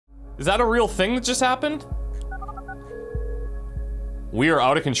Is that a real thing that just happened? We are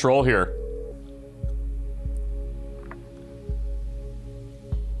out of control here.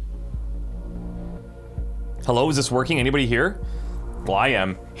 Hello, is this working? Anybody here? Well, I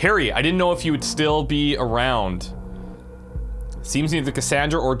am. Harry, I didn't know if you would still be around. Seems neither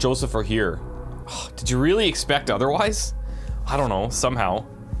Cassandra or Joseph are here. Did you really expect otherwise? I don't know, somehow.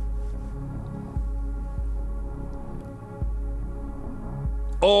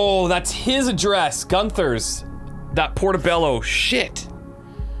 Oh, that's his address, Gunther's. That Portobello, shit.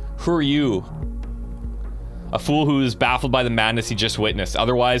 Who are you? A fool who is baffled by the madness he just witnessed,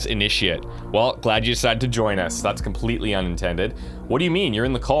 otherwise initiate. Well, glad you decided to join us. That's completely unintended. What do you mean? You're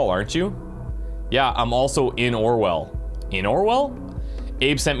in the call, aren't you? Yeah, I'm also in Orwell. In Orwell?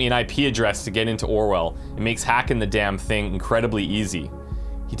 Abe sent me an IP address to get into Orwell. It makes hacking the damn thing incredibly easy.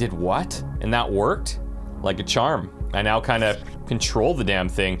 He did what? And that worked? Like a charm. I now kind of control the damn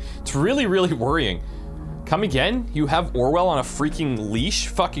thing. It's really, really worrying. Come again? You have Orwell on a freaking leash?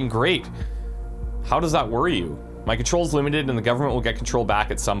 Fucking great. How does that worry you? My control is limited and the government will get control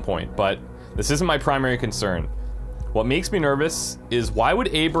back at some point, but this isn't my primary concern. What makes me nervous is why would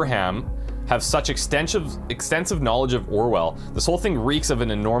Abraham have such extensive knowledge of Orwell? This whole thing reeks of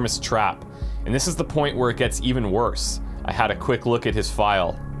an enormous trap. And this is the point where it gets even worse. I had a quick look at his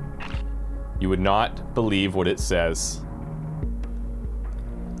file. You would not believe what it says.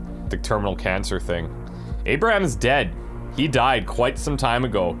 The terminal cancer thing. Abraham is dead. He died quite some time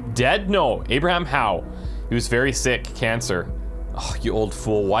ago. Dead? No. Abraham how? He was very sick. Cancer. Oh, you old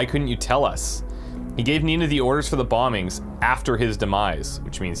fool. Why couldn't you tell us? He gave Nina the orders for the bombings after his demise,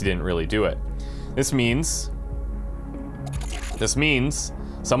 which means he didn't really do it. This means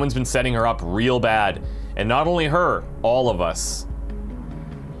someone's been setting her up real bad. And not only her, all of us.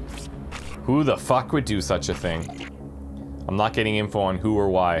 Who the fuck would do such a thing? I'm not getting info on who or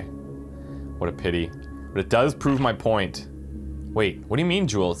why. What a pity. But it does prove my point. Wait, what do you mean,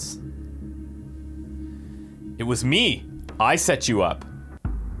 Jules? It was me. I set you up.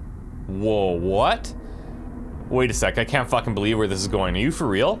 Whoa, what? Wait a sec, I can't fucking believe where this is going. Are you for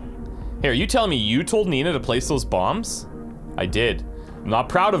real? Hey, are you telling me you told Nina to place those bombs? I did. I'm not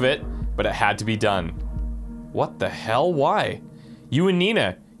proud of it, but it had to be done. What the hell? Why? You and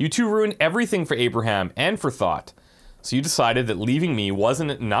Nina, you two ruined everything for Abraham and for Thought. So you decided that leaving me wasn't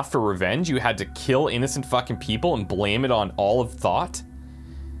enough for revenge? You had to kill innocent fucking people and blame it on all of Thought?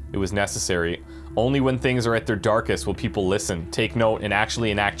 It was necessary. Only when things are at their darkest will people listen, take note, and actually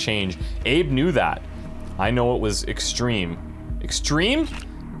enact change. Abe knew that. I know it was extreme. Extreme?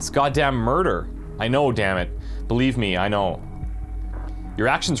 It's goddamn murder. I know, damn it. Believe me, I know. Your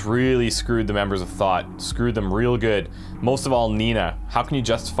actions really screwed the members of Thought. Screwed them real good. Most of all, Nina. How can you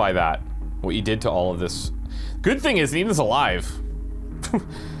justify that? What you did to all of this? Good thing is, Nina's alive.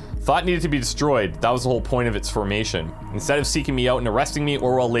 Thought needed to be destroyed. That was the whole point of its formation. Instead of seeking me out and arresting me,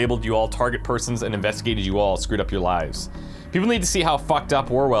 Orwell labeled you all target persons and investigated you all, screwed up your lives. People need to see how fucked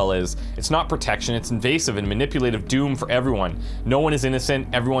up Orwell is. It's not protection, it's invasive and manipulative doom for everyone. No one is innocent,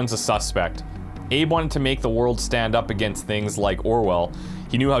 everyone's a suspect. Abe wanted to make the world stand up against things like Orwell.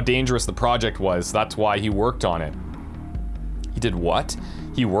 He knew how dangerous the project was, that's why he worked on it. He did what?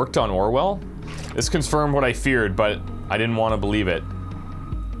 He worked on Orwell? This confirmed what I feared, but I didn't want to believe it.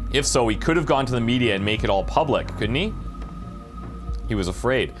 If so, he could have gone to the media and make it all public, couldn't he? He was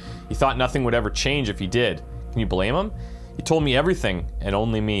afraid. He thought nothing would ever change if he did. Can you blame him? He told me everything, and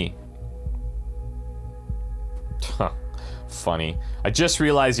only me. Funny. I just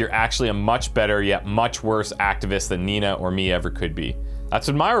realized you're actually a much better, yet much worse activist than Nina or me ever could be. That's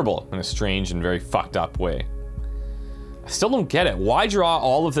admirable, in a strange and very fucked up way. I still don't get it. Why draw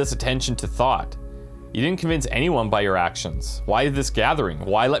all of this attention to Thought? You didn't convince anyone by your actions. Why this gathering?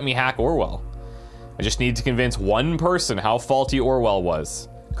 Why let me hack Orwell? I just needed to convince one person how faulty Orwell was.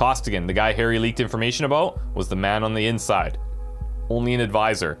 Costigan, the guy Harry leaked information about, was the man on the inside. Only an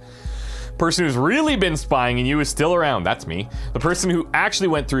advisor. Person who's really been spying on you is still around. That's me. The person who actually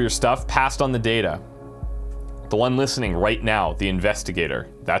went through your stuff passed on the data. The one listening right now, the investigator.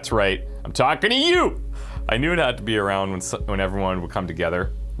 That's right. I'm talking to you! I knew it had to be around when everyone would come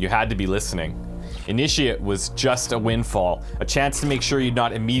together. You had to be listening. Initiate was just a windfall, a chance to make sure you'd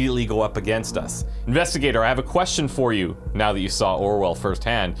not immediately go up against us. Investigator, I have a question for you, now that you saw Orwell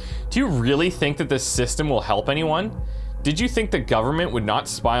firsthand. Do you really think that this system will help anyone? Did you think the government would not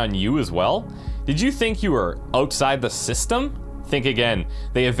spy on you as well? Did you think you were outside the system? Think again.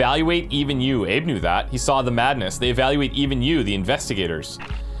 They evaluate even you. Abe knew that. He saw the madness. They evaluate even you, the investigators.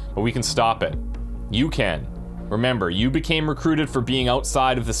 But we can stop it. You can. Remember, you became recruited for being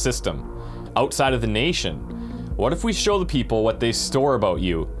outside of the system. Outside of the nation. What if we show the people what they store about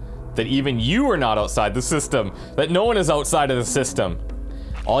you? that even you are not outside the system, that no one is outside of the system.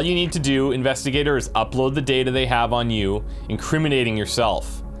 All you need to do, investigator, is upload the data they have on you, incriminating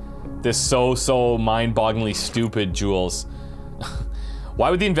yourself. This so mind-bogglingly stupid, Jules. Why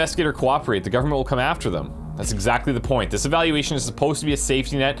would the investigator cooperate? The government will come after them. That's exactly the point. This evaluation is supposed to be a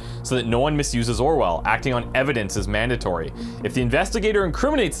safety net so that no one misuses Orwell. Acting on evidence is mandatory. If the investigator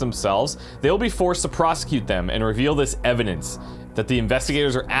incriminates themselves, they'll be forced to prosecute them and reveal this evidence that the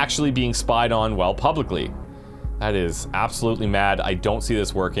investigators are actually being spied on, well, publicly. That is absolutely mad. I don't see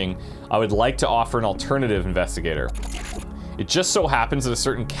this working. I would like to offer an alternative, investigator. It just so happens that a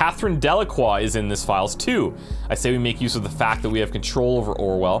certain Catherine Delacroix is in this files too. I say we make use of the fact that we have control over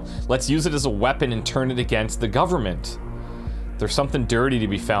Orwell. Let's use it as a weapon and turn it against the government. There's something dirty to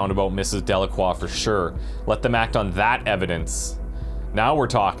be found about Mrs. Delacroix for sure. Let them act on that evidence. Now we're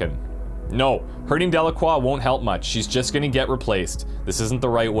talking. No, hurting Delacroix won't help much. She's just gonna get replaced. This isn't the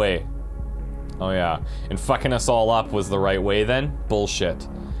right way. Oh yeah, and fucking us all up was the right way then? Bullshit.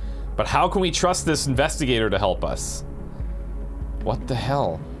 But how can we trust this investigator to help us? What the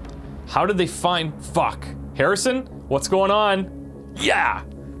hell? How did they find... Fuck. Harrison? What's going on? Yeah!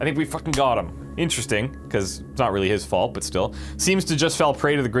 I think we fucking got him. Interesting, because it's not really his fault, but still. Seems to just fell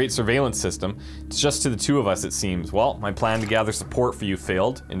prey to the great surveillance system. It's just to the two of us, it seems. Well, my plan to gather support for you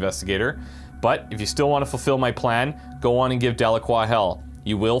failed, investigator. But if you still want to fulfill my plan, go on and give Delacroix hell.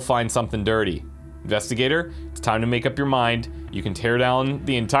 You will find something dirty. Investigator, it's time to make up your mind. You can tear down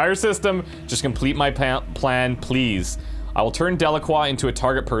the entire system. Just complete my plan, please. I will turn Delacroix into a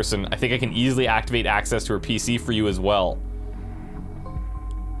target person. I think I can easily activate access to her PC for you as well.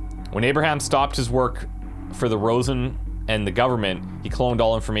 When Abraham stopped his work for the Rosen and the government, he cloned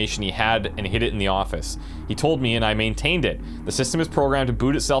all information he had and hid it in the office. He told me and I maintained it. The system is programmed to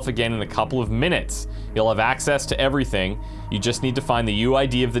boot itself again in a couple of minutes. You'll have access to everything. You just need to find the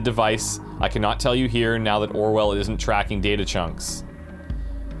UID of the device. I cannot tell you here now that Orwell isn't tracking data chunks.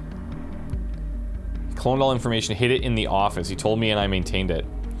 Cloned all information, hid it in the office. He told me and I maintained it.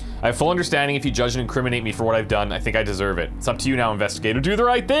 I have full understanding if you judge and incriminate me for what I've done, I think I deserve it. It's up to you now, investigator. Do the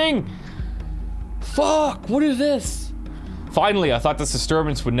right thing! Fuck, what is this? Finally, I thought this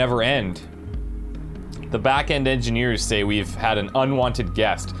disturbance would never end. The back-end engineers say we've had an unwanted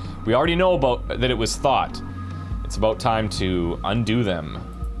guest. We already know about that it was thought. It's about time to undo them.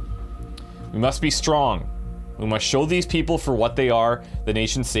 We must be strong. We must show these people for what they are. The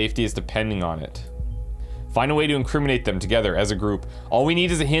nation's safety is depending on it. Find a way to incriminate them together as a group. All we need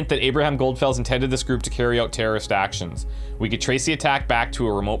is a hint that Abraham Goldfels intended this group to carry out terrorist actions. We could trace the attack back to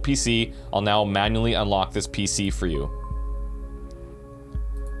a remote PC. I'll now manually unlock this PC for you.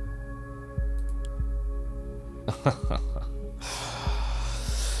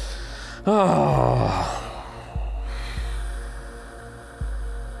 Oh.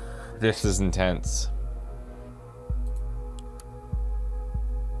 This is intense.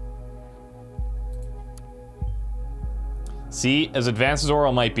 See, as advanced as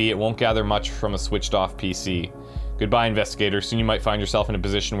Orwell might be, it won't gather much from a switched-off PC. Goodbye, investigator. Soon you might find yourself in a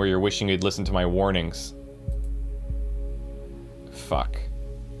position where you're wishing you'd listened to my warnings. Fuck.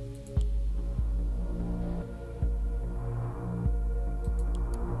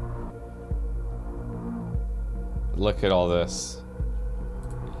 Look at all this.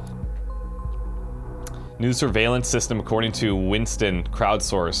 New surveillance system according to Winston,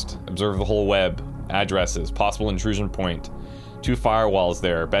 crowdsourced. Observe the whole web. Addresses. Possible intrusion point. 2 firewalls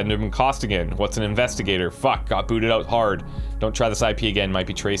there. Benjamin Costigan. What's an investigator? Fuck, got booted out hard. Don't try this IP again, might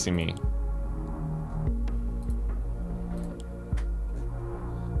be tracing me.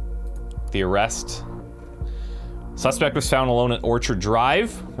 The arrest. Suspect was found alone at Orchard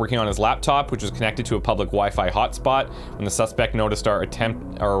Drive, working on his laptop, which was connected to a public Wi-Fi hotspot. When the suspect noticed our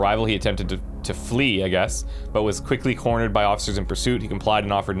arrival, he attempted to flee, I guess, but was quickly cornered by officers in pursuit. He complied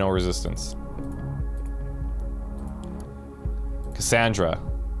and offered no resistance. Cassandra.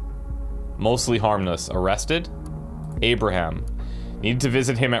 Mostly harmless. Arrested? Abraham. Needed to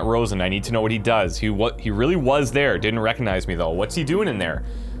visit him at Rosen. I need to know what he does. He really was there. Didn't recognize me though. What's he doing in there?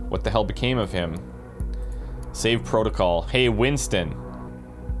 What the hell became of him? Save protocol. Hey, Winston.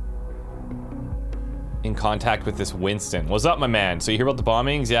 In contact with this Winston. What's up, my man? So you hear about the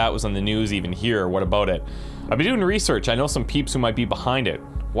bombings? Yeah, it was on the news even here. What about it? I've been doing research. I know some peeps who might be behind it.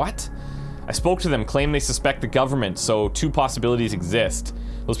 What? I spoke to them, claim they suspect the government, so 2 possibilities exist.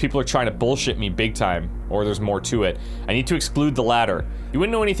 Those people are trying to bullshit me big time, or there's more to it. I need to exclude the latter. You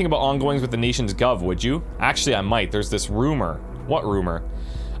wouldn't know anything about ongoings with the nation's gov, would you? Actually, I might. There's this rumor. What rumor?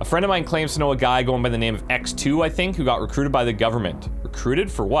 A friend of mine claims to know a guy going by the name of X2, I think, who got recruited by the government.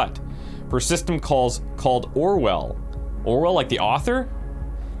 Recruited? For what? For a system called Orwell. Orwell, like the author?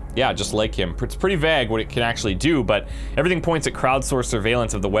 Yeah, just like him. It's pretty vague what it can actually do, but everything points at crowdsourced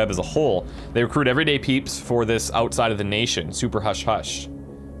surveillance of the web as a whole. They recruit everyday peeps for this outside of the nation. Super hush-hush.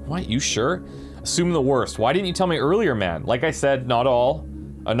 What, you sure? Assume the worst. Why didn't you tell me earlier, man? Like I said, not all.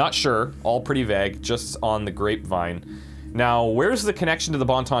 Not sure. All pretty vague, just on the grapevine. Now, where's the connection to the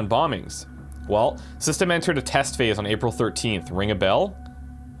Bonton bombings? Well, system entered a test phase on April 13th. Ring a bell?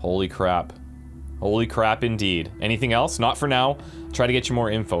 Holy crap. Holy crap indeed. Anything else? Not for now. Try to get you more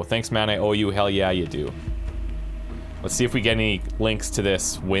info. Thanks, man. I owe you. Hell yeah, you do. Let's see if we get any links to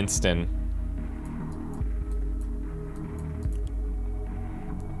this Winston.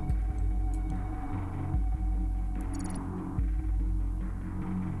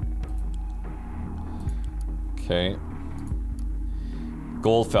 Okay.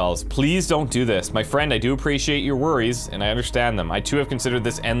 Goldfells, please don't do this. My friend, I do appreciate your worries, and I understand them. I too have considered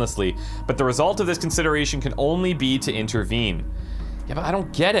this endlessly, but the result of this consideration can only be to intervene. Yeah, but I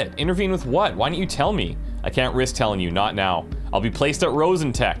don't get it. Intervene with what? Why don't you tell me? I can't risk telling you, not now. I'll be placed at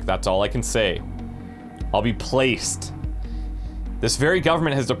Rosentech, that's all I can say. I'll be placed. This very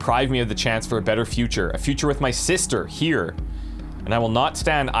government has deprived me of the chance for a better future. A future with my sister, here. And I will not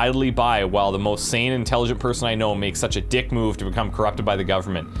stand idly by while the most sane, intelligent person I know makes such a dick move to become corrupted by the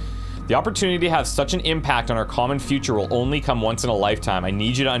government. The opportunity to have such an impact on our common future will only come once in a lifetime. I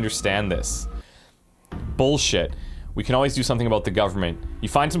need you to understand this. Bullshit. We can always do something about the government. You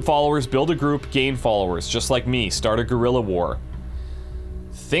find some followers, build a group, gain followers. Just like me, start a guerrilla war.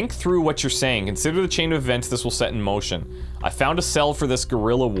 Think through what you're saying. Consider the chain of events this will set in motion. I found a cell for this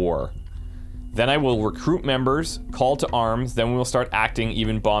guerrilla war. Then I will recruit members, call to arms, then we will start acting,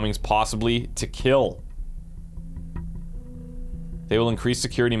 even bombings, possibly to kill. They will increase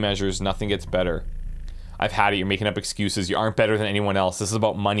security measures, nothing gets better. I've had it, you're making up excuses, you aren't better than anyone else. This is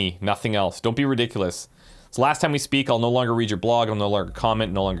about money, nothing else. Don't be ridiculous. It's the last time we speak, I'll no longer read your blog, I'll no longer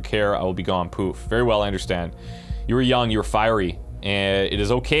comment, no longer care, I will be gone, poof. Very well, I understand. You were young, you were fiery, and it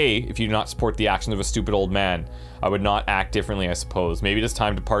is okay if you do not support the actions of a stupid old man. I would not act differently, I suppose. Maybe it is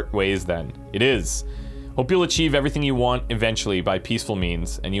time to part ways then. It is. Hope you'll achieve everything you want eventually by peaceful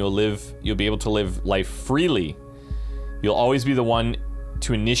means, and you'll be able to live life freely. You'll always be the one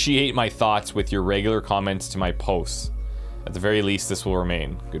to initiate my thoughts with your regular comments to my posts. At the very least, this will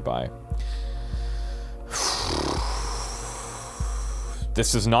remain. Goodbye.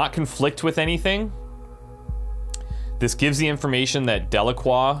 This does not conflict with anything. This gives the information that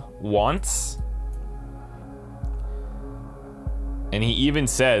Delacroix wants. And he even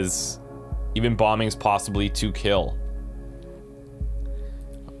says, even bombings possibly to kill.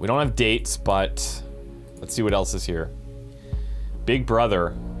 We don't have dates, but let's see what else is here. Big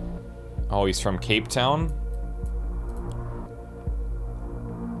Brother. Oh, he's from Cape Town.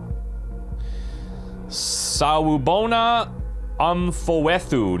 Sawubona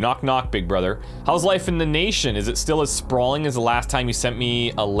Umfowethu. Knock knock, Big Brother. How's life in the nation? Is it still as sprawling as the last time you sent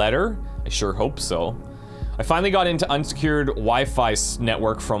me a letter? I sure hope so. I finally got into unsecured Wi-Fi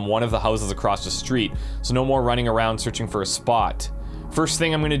network from one of the houses across the street, so no more running around searching for a spot. First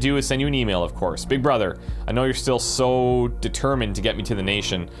thing I'm gonna do is send you an email, of course. Big Brother, I know you're still so determined to get me to the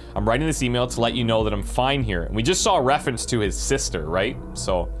nation. I'm writing this email to let you know that I'm fine here. And we just saw a reference to his sister, right?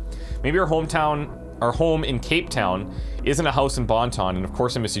 So maybe our home in Cape Town isn't a house in Bonton, and of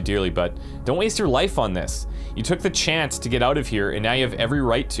course I miss you dearly, but don't waste your life on this. You took the chance to get out of here, and now you have every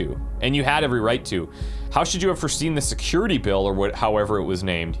right to. And you had every right to. How should you have foreseen the security bill, or however it was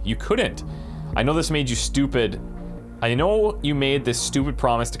named? You couldn't. I know this made you stupid. I know you made this stupid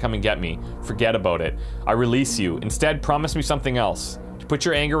promise to come and get me. Forget about it. I release you. Instead, promise me something else. To put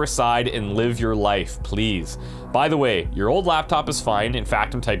your anger aside and live your life, please. By the way, your old laptop is fine. In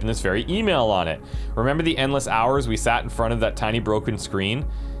fact, I'm typing this very email on it. Remember the endless hours we sat in front of that tiny broken screen?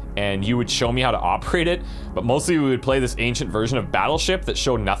 And you would show me how to operate it, but mostly we would play this ancient version of Battleship that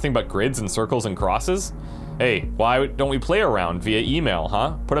showed nothing but grids and circles and crosses? Hey, why don't we play around via email,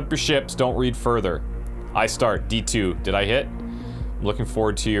 huh? Put up your ships, don't read further. I start, D2. Did I hit? I'm looking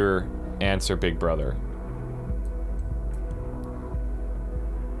forward to your answer, Big Brother.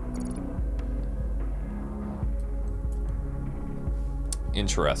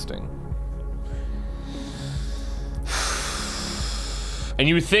 Interesting. And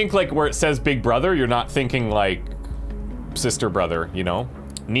you would think, like, where it says Big Brother, you're not thinking, like, sister brother, you know?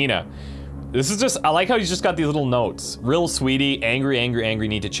 Nina. This is just, I like how he's just got these little notes. Real sweetie, angry, angry, angry,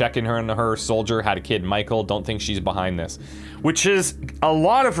 need to check in on her, soldier, had a kid, Michael, don't think she's behind this. Which is a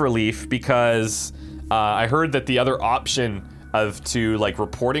lot of relief, because I heard that the other option of like,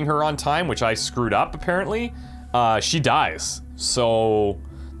 reporting her on time, which I screwed up, apparently, she dies. So,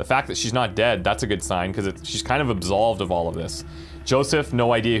 the fact that she's not dead, that's a good sign, because she's kind of absolved of all of this. Joseph,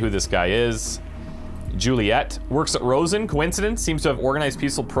 no idea who this guy is. Juliet works at Rosen. Coincidence? Seems to have organized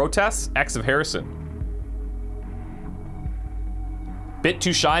peaceful protests. Ex of Harrison. Bit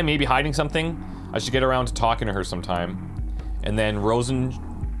too shy, maybe hiding something. I should get around to talking to her sometime. And then Rosen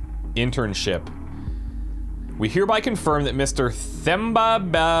internship. We hereby confirm that Mr.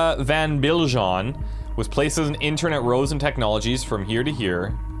 Themba Van Biljon was placed as an intern at Rosen Technologies from here to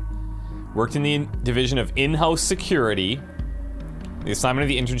here. Worked in the division of in-house security. The assignment of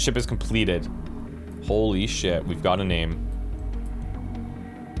the internship is completed. Holy shit, we've got a name.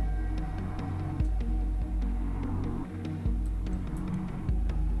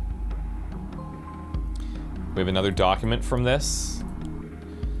 We have another document from this.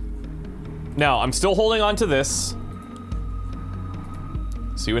 Now, I'm still holding on to this.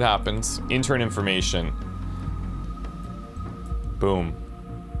 See what happens. Intern information. Boom.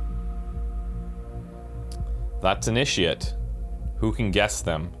 That's initiate. Who can guess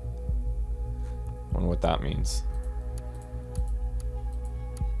them? I wonder what that means.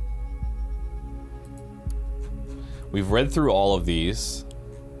 We've read through all of these.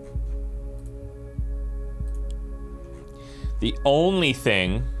 The only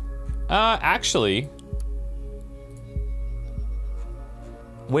thing... actually...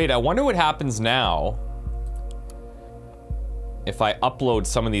 Wait, I wonder what happens now if I upload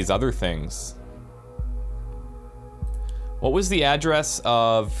some of these other things. What was the address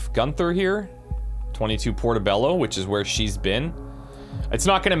of Gunther here? 22 Portobello, which is where she's been. It's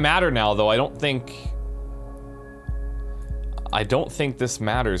not gonna matter now, though. I don't think this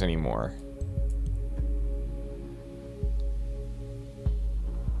matters anymore.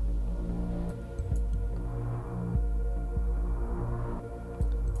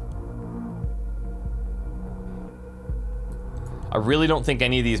 I really don't think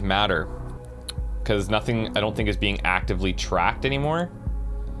any of these matter, because nothing, I don't think, is being actively tracked anymore.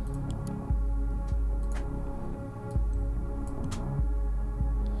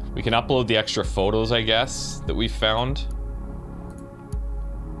 We can upload the extra photos, I guess, that we found.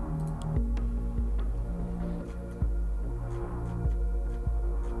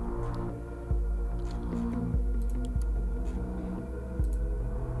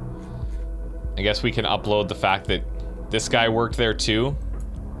 I guess we can upload the fact that this guy worked there too.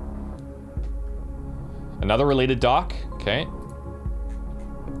 Another related doc, okay.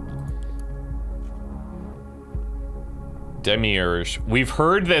 Demiurge. We've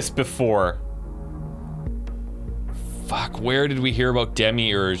heard this before. Fuck, where did we hear about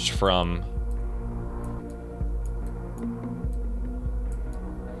Demiurge from?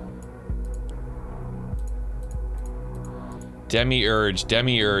 Demiurge,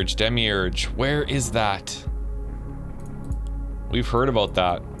 Demiurge, Demiurge. Where is that? We've heard about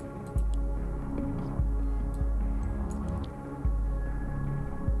that.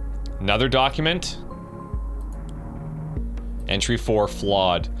 Another document. Entry 4,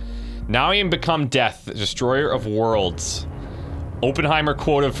 flawed. Now I am become death, the destroyer of worlds. Oppenheimer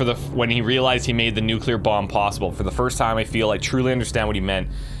quoted for when he realized he made the nuclear bomb possible. For the first time, I feel I truly understand what he meant.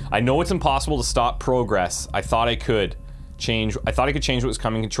 I know it's impossible to stop progress. I thought I could change what was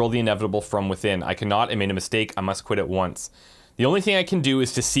coming, control the inevitable from within. I cannot. I made a mistake. I must quit at once. The only thing I can do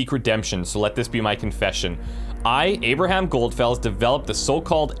is to seek redemption, so let this be my confession. I, Abraham Goldfels, developed the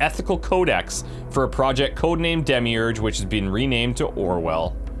so-called ethical codex for a project codenamed Demiurge, which has been renamed to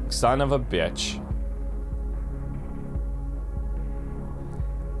Orwell. Son of a bitch.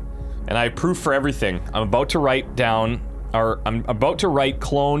 And I have proof for everything. I'm about to write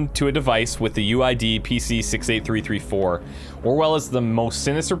clone to a device with the UID PC68334. Orwell is the most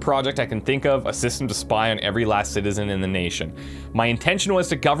sinister project I can think of, a system to spy on every last citizen in the nation. My intention was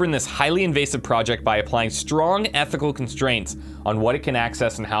to govern this highly invasive project by applying strong ethical constraints on what it can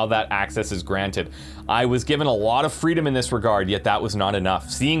access and how that access is granted. I was given a lot of freedom in this regard, yet that was not enough.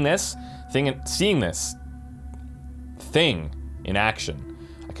 Seeing this thing in action,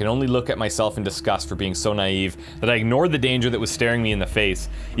 I can only look at myself in disgust for being so naive that I ignored the danger that was staring me in the face.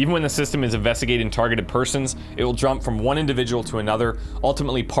 Even when the system is investigating targeted persons, it will jump from one individual to another,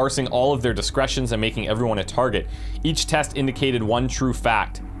 ultimately parsing all of their discretions and making everyone a target. Each test indicated one true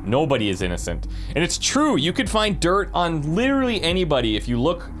fact. Nobody is innocent. And it's true, you could find dirt on literally anybody if you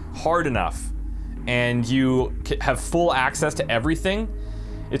look hard enough and you have full access to everything.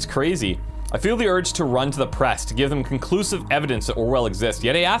 It's crazy. I feel the urge to run to the press to give them conclusive evidence that Orwell exists,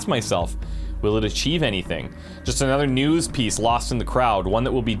 yet I ask myself, Will it achieve anything? Just another news piece lost in the crowd, one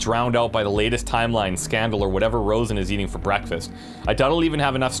that will be drowned out by the latest timeline, scandal, or whatever Rosen is eating for breakfast. I doubt I'll even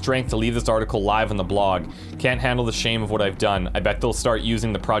have enough strength to leave this article live on the blog. Can't handle the shame of what I've done. I bet they'll start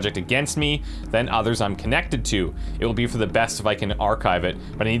using the project against me, then others I'm connected to. It will be for the best if I can archive it,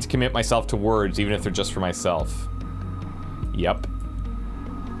 but I need to commit myself to words, even if they're just for myself. Yep.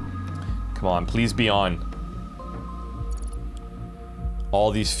 Come on, please be on.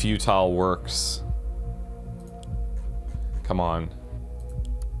 All these futile works. Come on.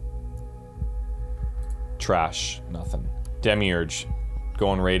 Trash. Nothing. Demiurge.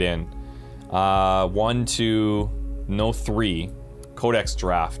 Going right in. 1, 2... No, 3. Codex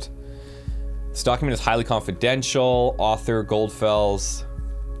draft. This document is highly confidential. Author, Goldfells.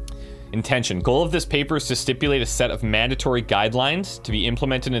 Intention. Goal of this paper is to stipulate a set of mandatory guidelines to be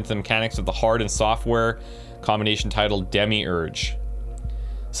implemented into the mechanics of the hard and software combination titled Demiurge.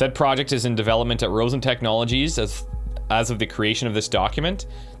 Said project is in development at Rosen Technologies as of the creation of this document.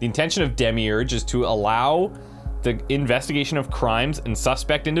 The intention of Demiurge is to allow the investigation of crimes and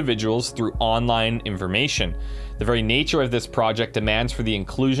suspect individuals through online information. The very nature of this project demands for the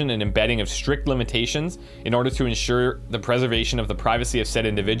inclusion and embedding of strict limitations in order to ensure the preservation of the privacy of said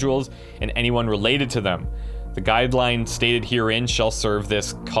individuals and anyone related to them. The guideline stated herein shall serve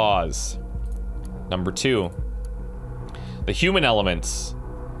this cause. Number 2. The human elements.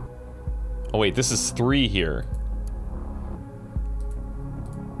 Oh wait, this is 3 here.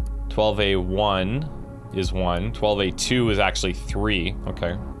 12A1 is 1. 12A2 is actually 3.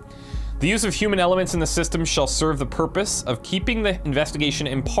 Okay. The use of human elements in the system shall serve the purpose of keeping the investigation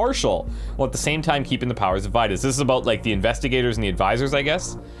impartial, while at the same time keeping the powers divided. This is about like the investigators and the advisors, I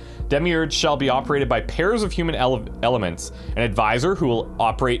guess. Demiurge shall be operated by pairs of human elements, an advisor who will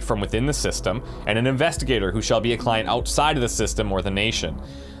operate from within the system, and an investigator who shall be a client outside of the system or the nation.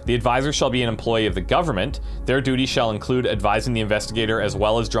 The advisor shall be an employee of the government. Their duty shall include advising the investigator as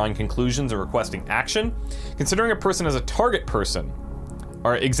well as drawing conclusions and requesting action. Considering a person as a target person,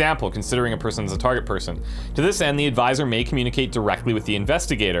 or example, considering a person as a target person. To this end, the advisor may communicate directly with the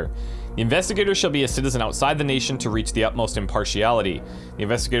investigator. The investigator shall be a citizen outside the nation to reach the utmost impartiality. The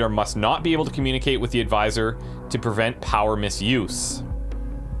investigator must not be able to communicate with the advisor to prevent power misuse.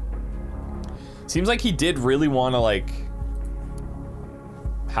 Seems like he did really want to, like,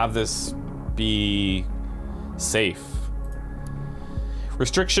 have this be safe.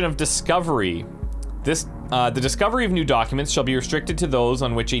 Restriction of discovery. The discovery of new documents shall be restricted to those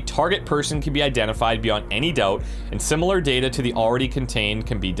on which a target person can be identified beyond any doubt, and similar data to the already contained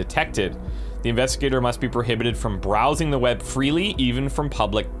can be detected. The investigator must be prohibited from browsing the web freely, even from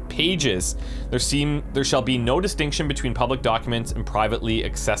public pages. There shall be no distinction between public documents and privately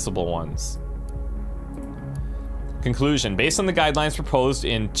accessible ones. Conclusion. Based on the guidelines proposed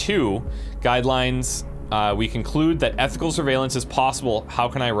in 2 guidelines, we conclude that ethical surveillance is possible. How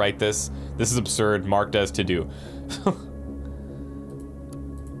can I write this? This is absurd. Mark does to do.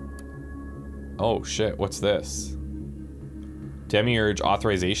 Oh shit, what's this? Demiurge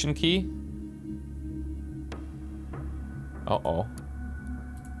authorization key? Uh-oh.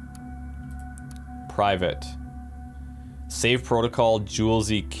 Private. Save protocol,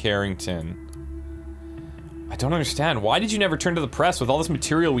 Jules E. Carrington. I don't understand. Why did you never turn to the press? With all this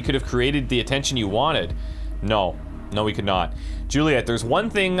material, we could have created the attention you wanted. No. No, we could not. Juliet, there's one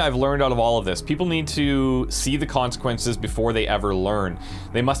thing I've learned out of all of this. People need to see the consequences before they ever learn.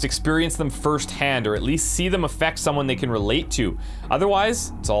 They must experience them firsthand, or at least see them affect someone they can relate to.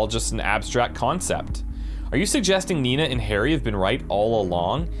 Otherwise, it's all just an abstract concept. Are you suggesting Nina and Harry have been right all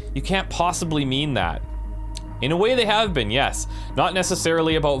along? You can't possibly mean that. In a way they have been, yes. Not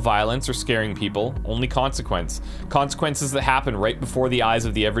necessarily about violence or scaring people, only consequence. Consequences that happen right before the eyes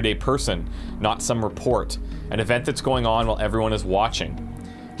of the everyday person, not some report. An event that's going on while everyone is watching.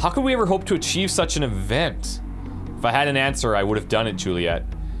 How could we ever hope to achieve such an event? If I had an answer, I would have done it, Juliet.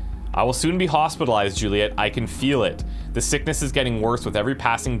 I will soon be hospitalized, Juliet. I can feel it. The sickness is getting worse with every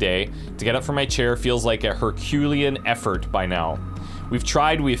passing day. To get up from my chair feels like a Herculean effort by now. We've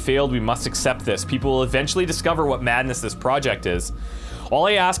tried, we've failed, we must accept this. People will eventually discover what madness this project is. All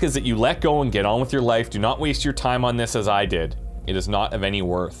I ask is that you let go and get on with your life. Do not waste your time on this as I did. It is not of any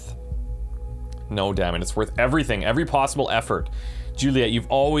worth. No, damn it, it's worth everything, every possible effort. Juliet, you've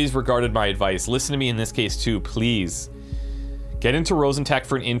always regarded my advice. Listen to me in this case too, please. Get into Rosentech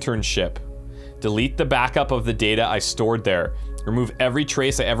for an internship. Delete the backup of the data I stored there. Remove every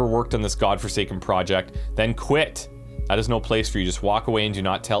trace I ever worked on this godforsaken project. Then quit. That is no place for you. Just walk away and do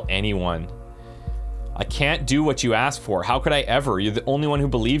not tell anyone. I can't do what you asked for. How could I ever? You're the only one who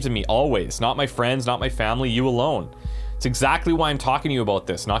believed in me always. Not my friends, not my family, you alone. It's exactly why I'm talking to you about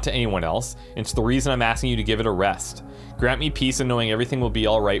this, not to anyone else. It's the reason I'm asking you to give it a rest. Grant me peace and knowing everything will be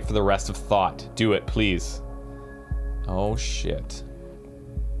alright for the rest of thought. Do it, please. Oh, shit.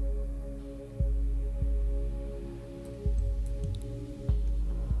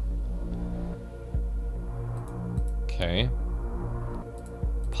 Okay.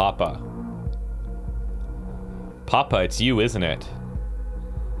 Papa. Papa, it's you, isn't it?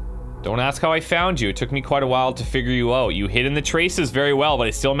 Don't ask how I found you. It took me quite a while to figure you out. You hid in the traces very well, but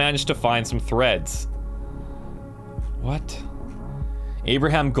I still managed to find some threads. What?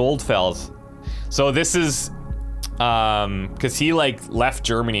 Abraham Goldfels. So this is, because he, like, left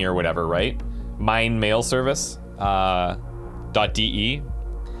Germany or whatever, right? Mine mail service, .de.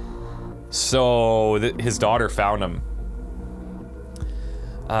 So his daughter found him.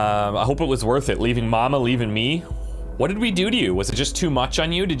 I hope it was worth it. Leaving Mama, leaving me. What did we do to you? Was it just too much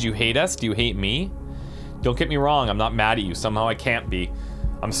on you? Did you hate us? Do you hate me? Don't get me wrong, I'm not mad at you. Somehow I can't be.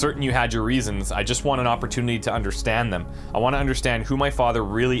 I'm certain you had your reasons. I just want an opportunity to understand them. I want to understand who my father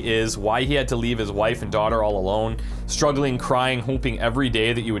really is, why he had to leave his wife and daughter all alone, struggling, crying, hoping every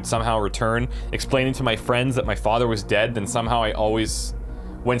day that you would somehow return, explaining to my friends that my father was dead, then somehow I always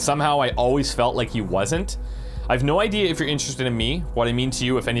felt like he wasn't. I have no idea if you're interested in me, what I mean to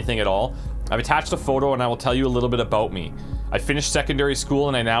you, if anything at all. I've attached a photo and I will tell you a little bit about me. I finished secondary school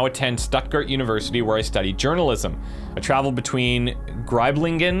and I now attend Stuttgart University where I study journalism. I travel between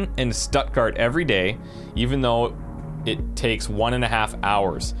Greiblingen and Stuttgart every day, even though it takes 1.5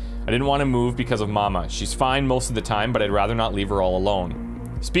 hours. I didn't want to move because of Mama. She's fine most of the time, but I'd rather not leave her all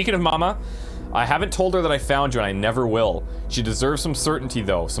alone. Speaking of Mama, I haven't told her that I found you and I never will. She deserves some certainty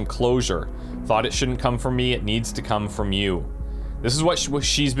though, some closure. Thought it shouldn't come from me, it needs to come from you. This is what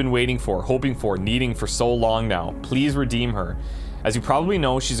she's been waiting for, hoping for, needing for so long now. Please redeem her. As you probably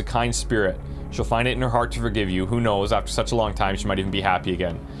know, she's a kind spirit. She'll find it in her heart to forgive you. Who knows, after such a long time, she might even be happy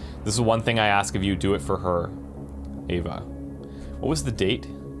again. This is one thing I ask of you, do it for her. Ava. What was the date?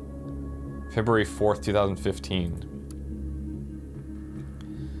 February 4th,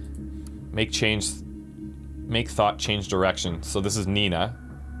 2015. Make thought change direction. So this is Nina.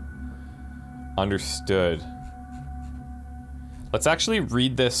 Understood. Let's actually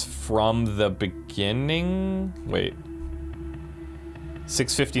read this from the beginning. Wait.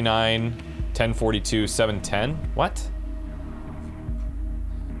 6:59, 10:42, 7:10. What?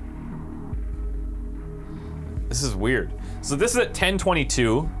 This is weird. So this is at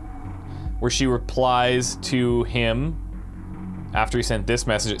 10:22, where she replies to him after he sent this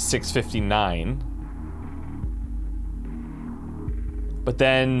message at 6:59. But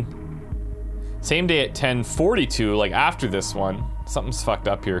then same day at 10:42, like after this one. Something's fucked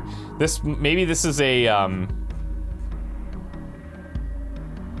up here. Maybe this is a,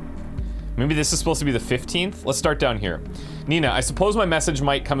 maybe this is supposed to be the 15th? Let's start down here. Nina, I suppose my message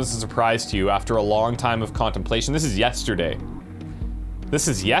might come as a surprise to you after a long time of contemplation. This is yesterday. This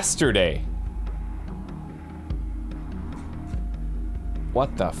is yesterday.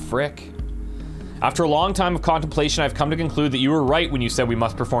 What the frick? After a long time of contemplation, I've come to conclude that you were right when you said we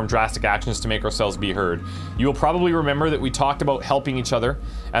must perform drastic actions to make ourselves be heard. You will probably remember that we talked about helping each other.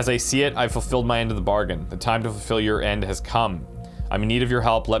 As I see it, I've fulfilled my end of the bargain. The time to fulfill your end has come. I'm in need of your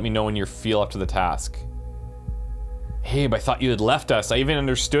help. Let me know when you feel up to the task. Abe, I thought you had left us. I even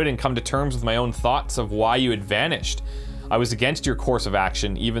understood and come to terms with my own thoughts of why you had vanished. I was against your course of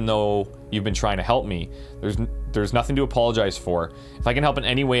action, even though you've been trying to help me. There's nothing to apologize for. If I can help in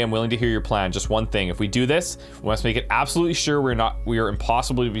any way, I'm willing to hear your plan. Just one thing. If we do this, we must make it absolutely sure we are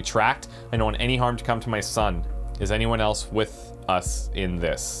impossible to be tracked. I don't want any harm to come to my son. Is anyone else with us in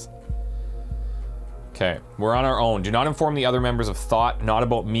this? Okay, we're on our own. Do not inform the other members of Thought, not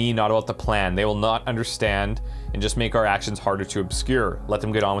about me, not about the plan. They will not understand and just make our actions harder to obscure. Let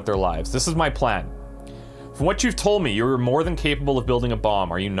them get on with their lives. This is my plan. From what you've told me, you're more than capable of building a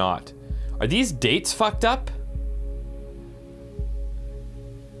bomb, are you not? Are these dates fucked up?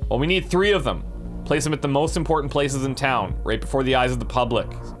 Well, we need 3 of them. Place them at the most important places in town, right before the eyes of the public.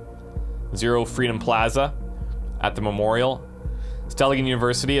 0 Freedom Plaza, at the Memorial, Stellingen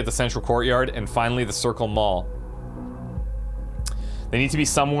University at the Central Courtyard, and finally the Circle Mall. They need to be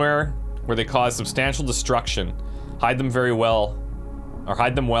somewhere where they cause substantial destruction. Hide them very well. Or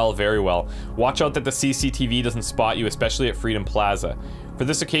hide them well, very well. Watch out that the CCTV doesn't spot you, especially at Freedom Plaza. For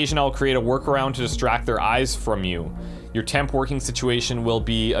this occasion, I'll create a workaround to distract their eyes from you. Your temp working situation will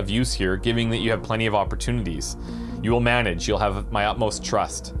be of use here, given that you have plenty of opportunities. You will manage. You'll have my utmost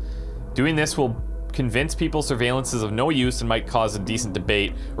trust. Doing this will convince people surveillance is of no use and might cause a decent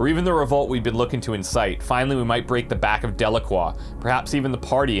debate, or even the revolt we've been looking to incite. Finally, we might break the back of Delacroix, perhaps even the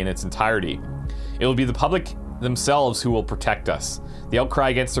party in its entirety. It will be the public themselves who will protect us. The outcry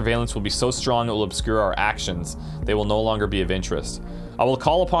against surveillance will be so strong it will obscure our actions. They will no longer be of interest. I will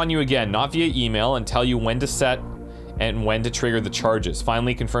call upon you again, not via email, and tell you when to set and when to trigger the charges.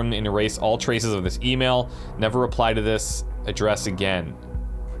 Finally, confirm and erase all traces of this email. Never reply to this address again.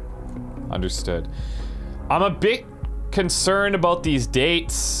 Understood. I'm a bit concerned about these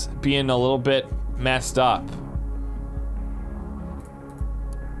dates being a little bit messed up.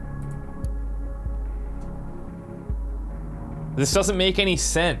 This doesn't make any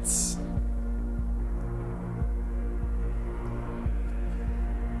sense.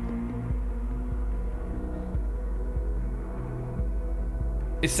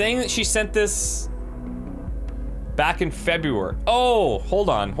 It's saying that she sent this back in February. Oh, hold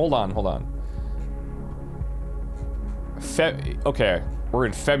on. Okay, we're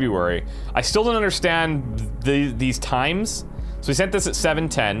in February. I still don't understand these times. So we sent this at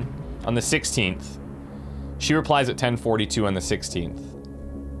 7:10 on the 16th. She replies at 10:42 on the 16th.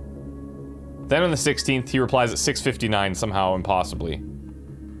 Then on the 16th, he replies at 6:59 somehow, impossibly.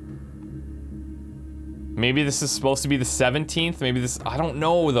 Maybe this is supposed to be the 17th? Maybe this... I don't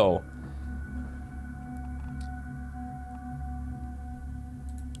know, though.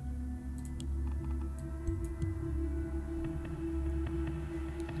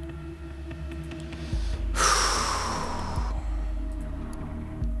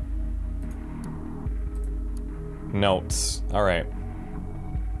 Notes. Alright.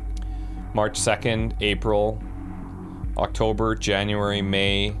 March 2nd, April, October, January,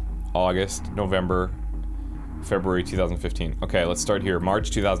 May, August, November, February 2015. Okay, let's start here.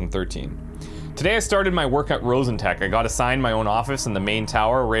 March 2013. Today I started my work at Rosentech. I got assigned my own office in the main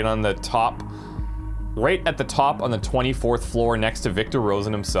tower right at the top on the 24th floor next to Victor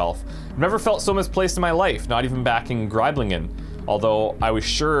Rosen himself. I've never felt so misplaced in my life, not even back in Greiblingen. Although I was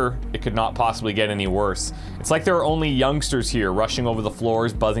sure it could not possibly get any worse. It's like there are only youngsters here, rushing over the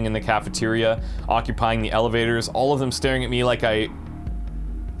floors, buzzing in the cafeteria, occupying the elevators, all of them staring at me like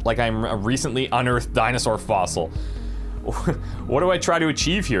I'm a recently unearthed dinosaur fossil. What do I try to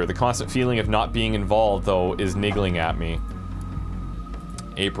achieve here? The constant feeling of not being involved, though, is niggling at me.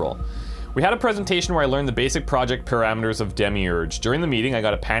 April. We had a presentation where I learned the basic project parameters of Demiurge. During the meeting, I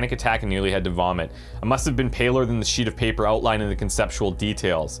got a panic attack and nearly had to vomit. I must have been paler than the sheet of paper outlining the conceptual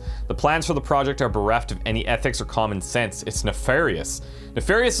details. The plans for the project are bereft of any ethics or common sense. It's nefarious.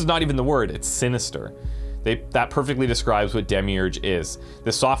 Nefarious is not even the word, it's sinister. That perfectly describes what Demiurge is.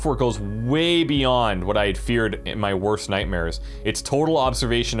 The software goes way beyond what I had feared in my worst nightmares. It's total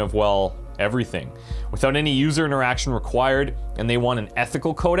observation of, well, everything. Without any user interaction required, and they want an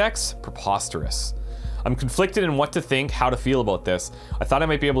ethical codex? Preposterous. I'm conflicted in what to think, how to feel about this. I thought I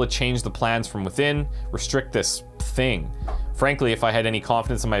might be able to change the plans from within, restrict this thing. Frankly, if I had any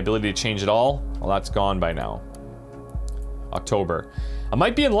confidence in my ability to change it all, well, that's gone by now. October. I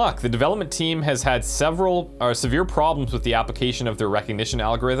might be in luck. The development team has had severe problems with the application of their recognition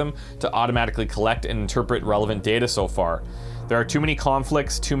algorithm to automatically collect and interpret relevant data so far. There are too many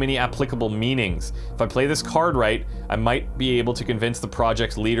conflicts, too many applicable meanings. If I play this card right, I might be able to convince the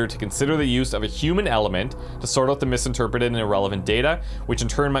project's leader to consider the use of a human element to sort out the misinterpreted and irrelevant data, which in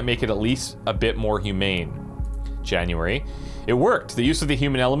turn might make it at least a bit more humane. January. It worked. The use of the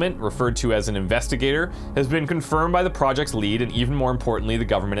human element, referred to as an investigator, has been confirmed by the project's lead and even more importantly, the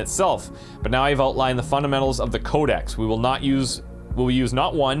government itself. But now I've outlined the fundamentals of the codex. We will use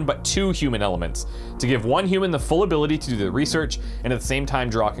not one, but two human elements. To give one human the full ability to do the research and at the same time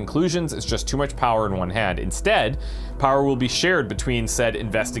draw conclusions is just too much power in one hand. Instead, power will be shared between said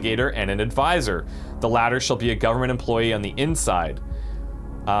investigator and an advisor. The latter shall be a government employee on the inside.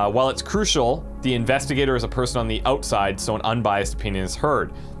 While it's crucial, the investigator is a person on the outside, so an unbiased opinion is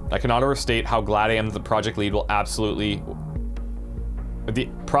heard. I cannot overstate how glad I am that the project lead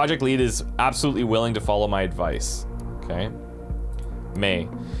is absolutely willing to follow my advice. Okay. May.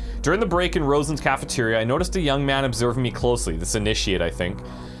 During the break in Rosen's cafeteria, I noticed a young man observing me closely, this initiate, I think,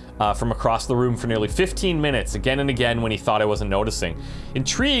 from across the room for nearly 15 minutes, again and again when he thought I wasn't noticing.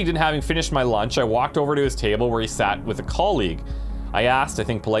 Intrigued and having finished my lunch, I walked over to his table where he sat with a colleague. I asked, I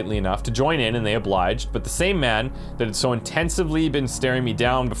think politely enough, to join in and they obliged, but the same man that had so intensively been staring me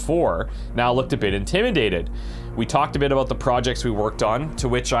down before now looked a bit intimidated. We talked a bit about the projects we worked on, to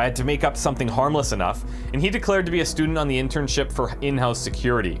which I had to make up something harmless enough, and he declared to be a student on the internship for in-house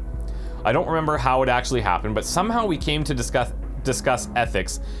security. I don't remember how it actually happened, but somehow we came to discuss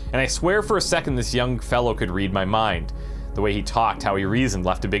ethics, and I swear for a second this young fellow could read my mind. The way he talked, how he reasoned,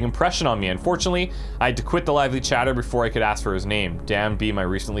 left a big impression on me. Unfortunately, I had to quit the lively chatter before I could ask for his name. Damn be my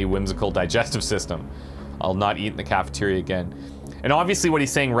recently whimsical digestive system. I'll not eat in the cafeteria again. And obviously what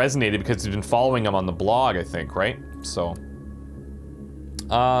he's saying resonated because he's been following him on the blog, I think, right? So,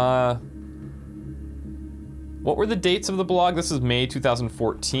 what were the dates of the blog? This is May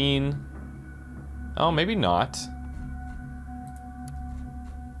 2014. Oh, maybe not.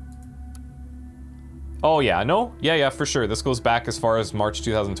 Oh yeah, no? Yeah, for sure. This goes back as far as March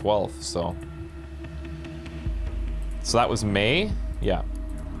 2012, so. So that was May? Yeah.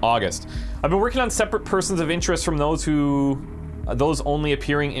 August. I've been working on separate persons of interest from those only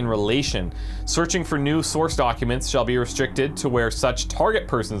appearing in relation. Searching for new source documents shall be restricted to where such target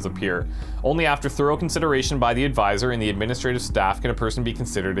persons appear. Only after thorough consideration by the advisor and the administrative staff can a person be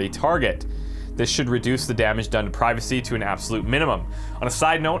considered a target. This should reduce the damage done to privacy to an absolute minimum. On a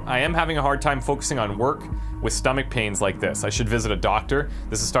side note, I am having a hard time focusing on work with stomach pains like this. I should visit a doctor.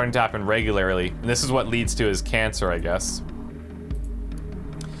 This is starting to happen regularly, and this is what leads to his cancer, I guess.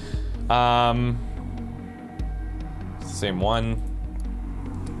 Same one.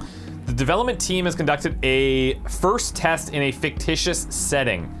 The development team has conducted a first test in a fictitious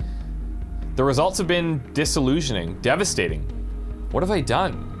setting. The results have been disillusioning, devastating. What have I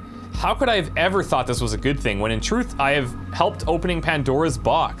done? How could I have ever thought this was a good thing when in truth I have helped opening Pandora's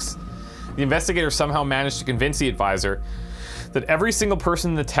box? The investigator somehow managed to convince the advisor that every single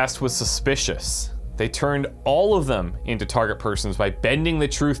person in the test was suspicious. They turned all of them into target persons by bending the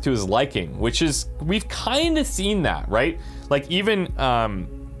truth to his liking, which is, we've kind of seen that, right? Like even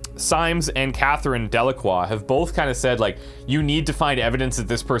Symes and Catherine Delacroix have both kind of said like, you need to find evidence that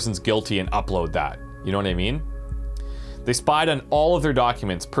this person's guilty and upload that. You know what I mean? They spied on all of their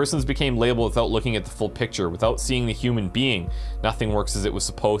documents. Persons became labeled without looking at the full picture, without seeing the human being. Nothing works as it was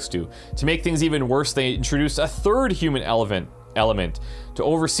supposed to. To make things even worse, they introduced a third human element. To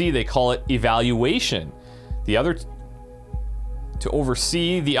oversee, they call it evaluation. To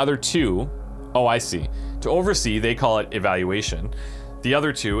oversee the other two, oh, I see. To oversee, they call it evaluation. The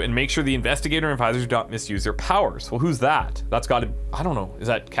other two, and make sure the investigator and advisors do not misuse their powers. Well, who's that? That's got to, I don't know, is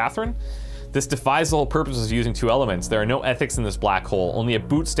that Catherine? This defies the whole purpose of using two elements. There are no ethics in this black hole, only a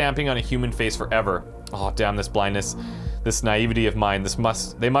boot stamping on a human face forever. Oh, damn, this blindness, this naivety of mine,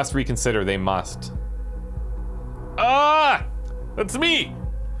 they must reconsider, they must. Ah! That's me!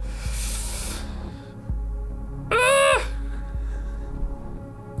 Ah!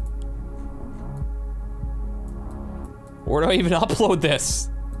 Where do I even upload this?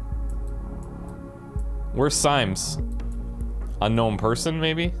 Where's Symes? Unknown person,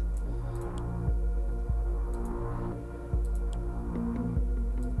 maybe?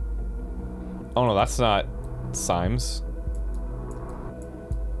 Oh no, that's not Symes.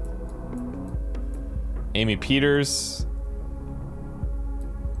 Amy Peters.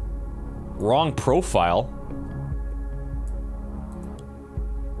 Wrong profile.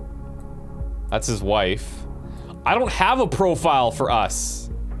 That's his wife. I don't have a profile for us.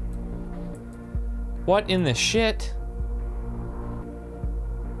 What in the shit?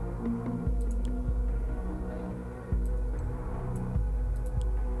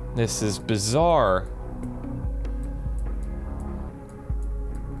 This is bizarre.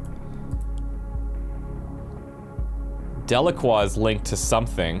 Delacroix is linked to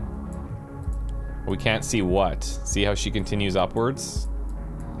something. We can't see what. See how she continues upwards?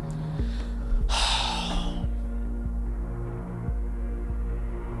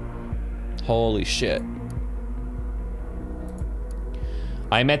 Holy shit.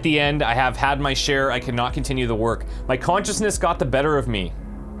 I'm at the end. I have had my share. I cannot continue the work. My consciousness got the better of me.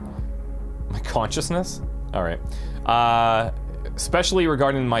 My consciousness? All right. Especially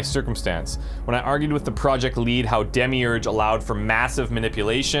regarding my circumstance. When I argued with the project lead how Demiurge allowed for massive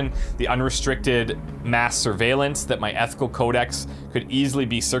manipulation, the unrestricted mass surveillance, that my ethical codex could easily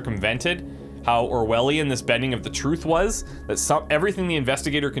be circumvented, how Orwellian this bending of the truth was, that everything the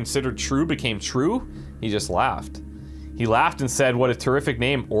investigator considered true became true, he just laughed. He laughed and said what a terrific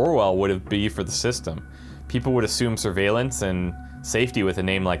name Orwell would have been for the system. People would assume surveillance and safety with a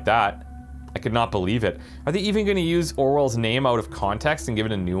name like that. I could not believe it. Are they even going to use Orwell's name out of context and give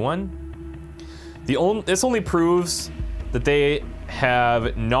it a new one? This only proves that they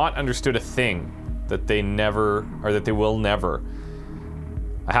have not understood a thing, that they never, or that they will never.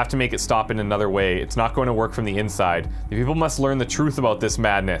 I have to make it stop in another way. It's not going to work from the inside. The people must learn the truth about this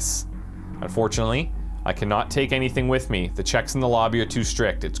madness. Unfortunately, I cannot take anything with me. The checks in the lobby are too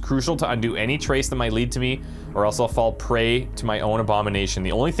strict. It's crucial to undo any trace that might lead to me, or else I'll fall prey to my own abomination.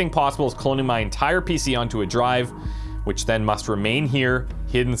 The only thing possible is cloning my entire PC onto a drive, which then must remain here,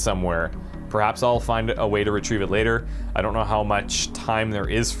 hidden somewhere. Perhaps I'll find a way to retrieve it later. I don't know how much time there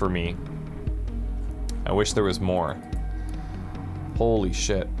is for me. I wish there was more. Holy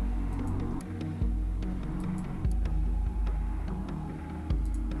shit.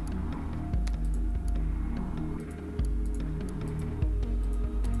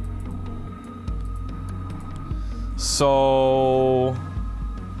 So...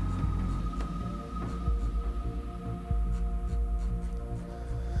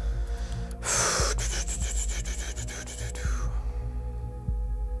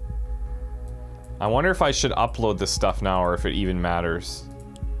 I wonder if I should upload this stuff now or if it even matters.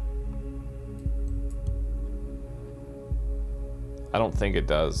 I don't think it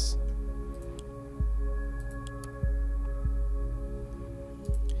does.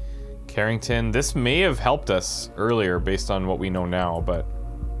 Carrington, this may have helped us earlier based on what we know now, but...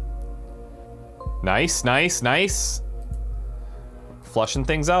 Nice, nice, nice. Flushing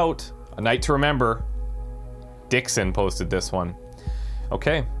things out. A night to remember. Dixon posted this one.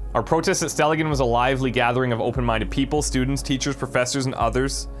 Okay. Our protest at Stelligan was a lively gathering of open-minded people, students, teachers, professors, and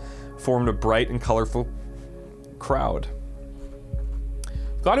others. Formed a bright and colorful crowd.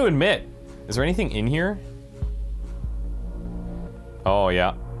 I've got to admit, is there anything in here? Oh,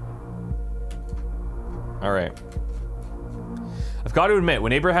 yeah. Alright. I've got to admit,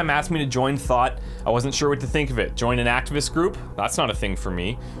 when Abraham asked me to join Thought, I wasn't sure what to think of it. Join an activist group? That's not a thing for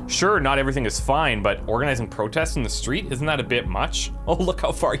me. Sure, not everything is fine, but organizing protests in the street, isn't that a bit much? Oh, look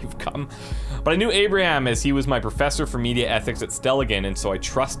how far you've come. But I knew Abraham as he was my professor for media ethics at Stelligan, and so I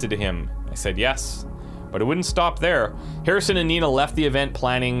trusted him. I said yes. But it wouldn't stop there. Harrison and Nina left the event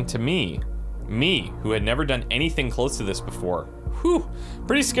planning to me. Me, who had never done anything close to this before. Whew,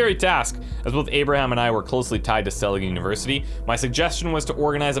 pretty scary task. As both Abraham and I were closely tied to Stelligan University, my suggestion was to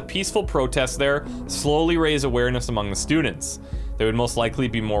organize a peaceful protest there, slowly raise awareness among the students. They would most likely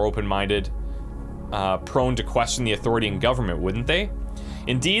be more open-minded, prone to question the authority in government, wouldn't they?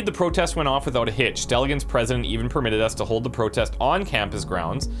 Indeed, the protest went off without a hitch. Stelligan's president even permitted us to hold the protest on campus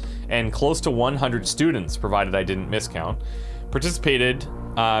grounds, and close to 100 students, provided I didn't miscount, participated,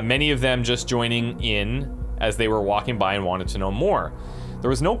 many of them just joining in as they were walking by and wanted to know more. There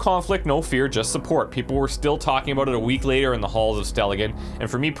was no conflict, no fear, just support. People were still talking about it a week later in the halls of Stelligan,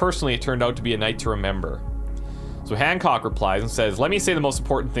 and for me personally, it turned out to be a night to remember. So Hancock replies and says, let me say the most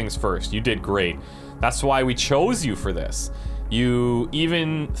important things first. You did great. That's why we chose you for this. You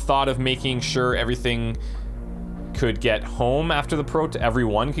even thought of making sure everything could get home after the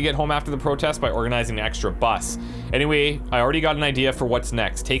everyone could get home after the protest by organizing an extra bus. Anyway, I already got an idea for what's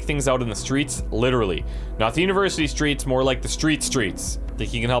next. Take things out in the streets, literally. Not the university streets, more like the streets.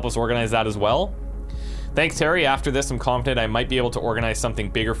 Think you can help us organize that as well? Thanks, Terry. After this, I'm confident I might be able to organize something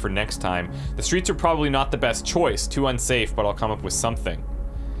bigger for next time. The streets are probably not the best choice, too unsafe, but I'll come up with something.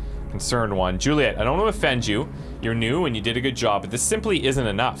 Concerned one. Juliet, I don't want to offend you. You're new and you did a good job, but this simply isn't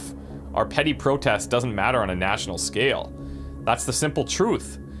enough. Our petty protest doesn't matter on a national scale. That's the simple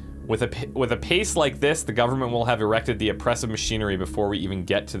truth. With a pace like this, the government will have erected the oppressive machinery before we even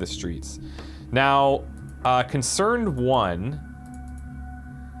get to the streets. Now, concerned one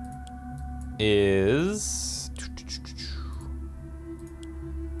is...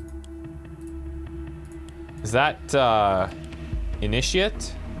 Is that,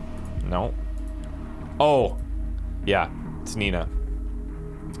 Initiate? No. Oh, yeah, it's Nina.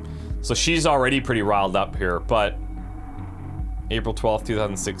 So she's already pretty riled up here, but April 12th,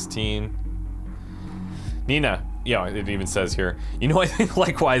 2016. Nina, yeah, it even says here, you know, I think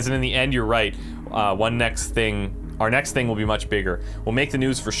likewise, and in the end, you're right. Our next thing will be much bigger. We'll make the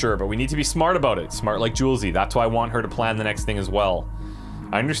news for sure, but we need to be smart about it. Smart like Julesy. That's why I want her to plan the next thing as well.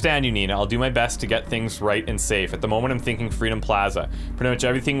 I understand you, Nina. I'll do my best to get things right and safe. At the moment, I'm thinking Freedom Plaza. Pretty much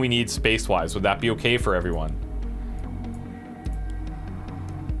everything we need space-wise. Would that be okay for everyone?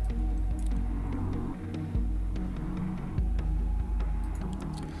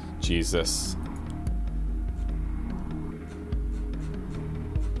 Jesus.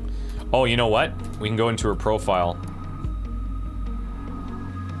 Oh, you know what? We can go into her profile.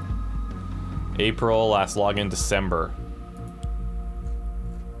 April, last login December.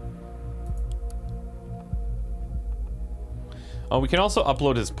 Oh, we can also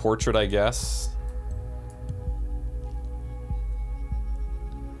upload his portrait, I guess.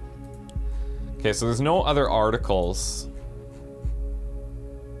 Okay, so there's no other articles.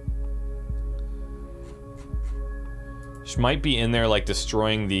 She might be in there, like,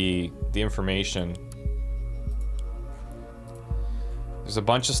 destroying the information. There's a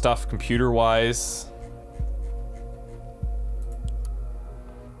bunch of stuff computer-wise.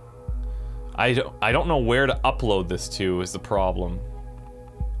 I don't know where to upload this to is the problem.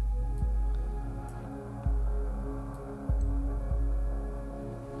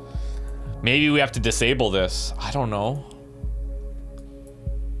 Maybe we have to disable this. I don't know.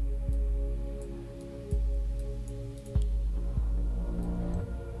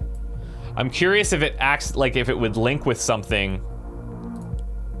 I'm curious if it acts like if it would link with something.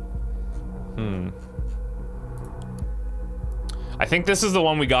 think this is the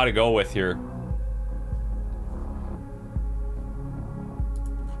one we gotta go with here.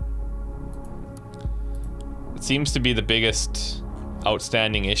 It seems to be the biggest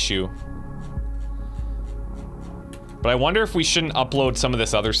outstanding issue. But I wonder if we shouldn't upload some of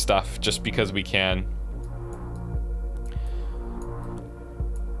this other stuff just because we can.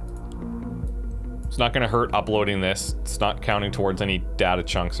 It's not gonna hurt uploading this. It's not counting towards any data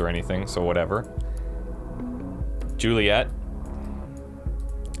chunks or anything, so whatever. Juliet.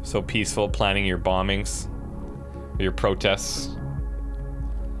 So peaceful, planning your bombings, or your protests.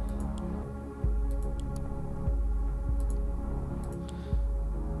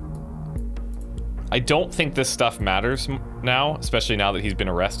 I don't think this stuff matters now, especially now that he's been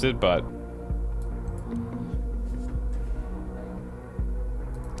arrested, but...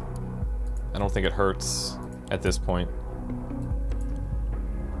 I don't think it hurts at this point.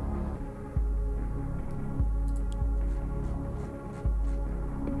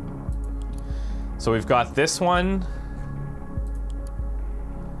 So we've got this one.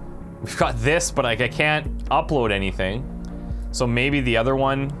 We've got this, but like I can't upload anything. So maybe the other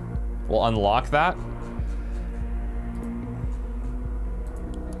one will unlock that.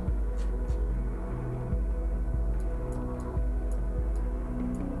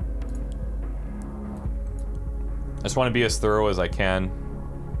 I just want to be as thorough as I can.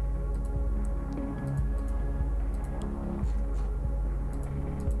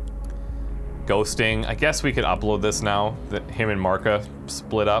 Ghosting. I guess we could upload this now that him and Marka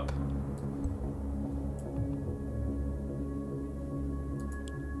split up.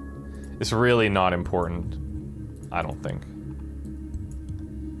 It's really not important, I don't think.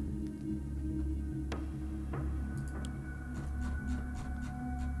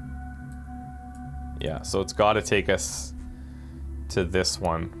 Yeah, so it's got to take us to this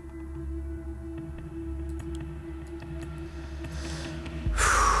one.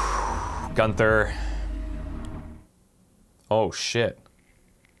 Gunther. Oh, shit.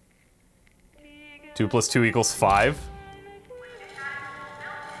 2 + 2 = 5?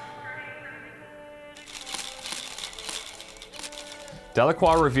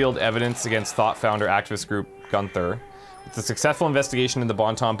 Delacroix revealed evidence against thought founder activist group Gunther. With the successful investigation in the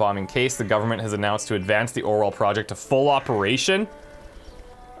Bonton bombing case, the government has announced to advance the Orwell project to full operation.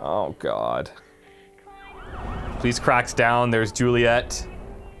 Oh, God. Police cracks down. There's Juliet.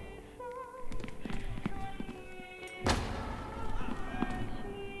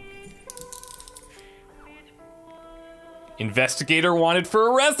 Investigator wanted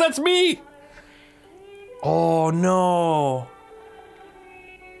for arrest. That's me! Oh, no.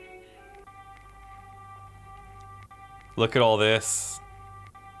 Look at all this.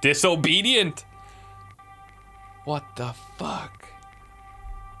 Disobedient. What the fuck?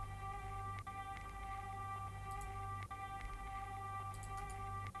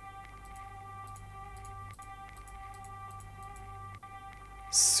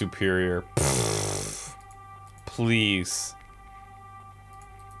 Superior. Pfft. Please.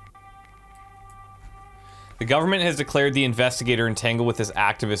 The government has declared the investigator entangled with this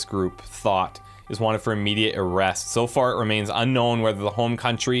activist group, Thought, is wanted for immediate arrest. So far, it remains unknown whether the home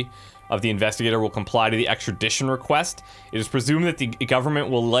country of the investigator will comply to the extradition request. It is presumed that the government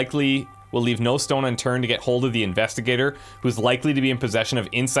will leave no stone unturned to get hold of the investigator, who is likely to be in possession of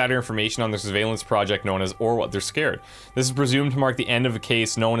insider information on the surveillance project known as Orwell. They're scared. This is presumed to mark the end of a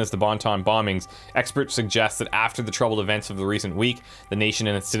case known as the Bonton bombings. Experts suggest that after the troubled events of the recent week, the nation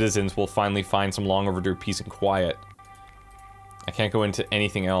and its citizens will finally find some long overdue peace and quiet. I can't go into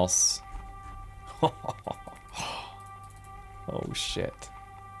anything else. Oh shit.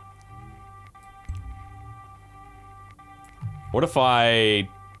 What if I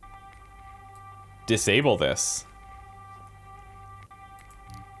disable this?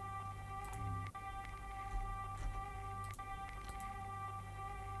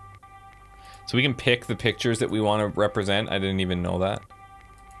 So we can pick the pictures that we want to represent. I didn't even know that.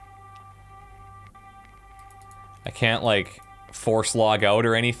 I can't like force log out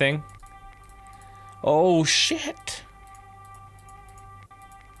or anything. Oh shit.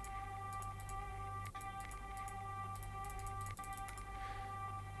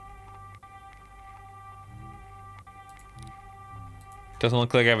 Doesn't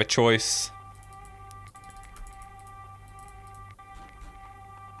look like I have a choice.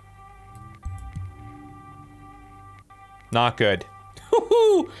 Not good.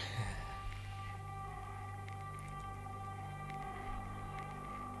 Woohoo!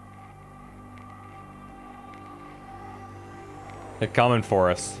 They're coming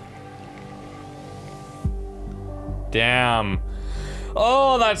for us. Damn.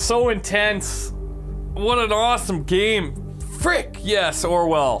 Oh, that's so intense. What an awesome game. Frick! Yes,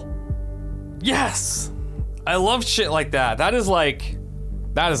 Orwell. Yes! I love shit like that. That is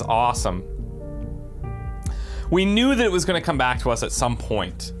awesome. We knew that it was gonna come back to us at some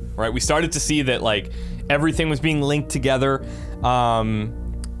point, right? We started to see that, like, everything was being linked together. And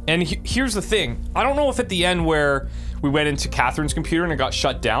here's the thing. I don't know if at the end where we went into Catherine's computer and it got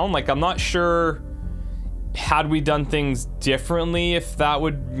shut down, like, I'm not sure, had we done things differently, if that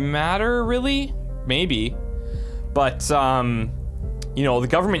would matter, really? Maybe. But, you know, the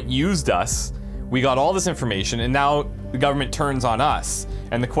government used us. We got all this information, and now the government turns on us.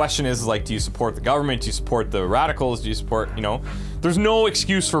 And the question is, like, do you support the government? Do you support the radicals? Do you support, you know? There's no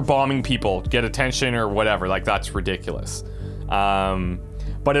excuse for bombing people to get attention or whatever. Like, that's ridiculous.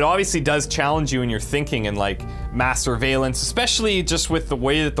 But it obviously does challenge you in your thinking and, like, mass surveillance, especially just with the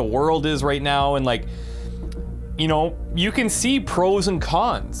way that the world is right now. And, like, you know, you can see pros and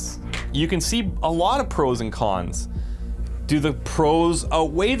cons. You can see a lot of pros and cons. Do the pros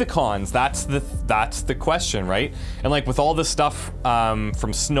outweigh the cons? That's the question, right? And, like, with all this stuff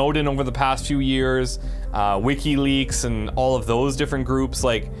from Snowden over the past few years, WikiLeaks and all of those different groups,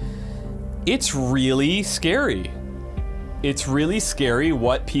 like, it's really scary. It's really scary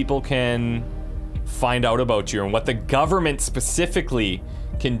what people can find out about you and what the government specifically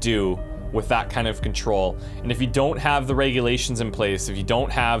can do with that kind of control. And if you don't have the regulations in place, if you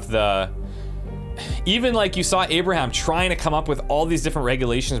don't have the... Even, like, you saw Abraham trying to come up with all these different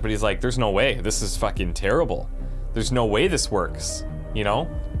regulations, but he's like, there's no way. This is fucking terrible. There's no way this works, you know?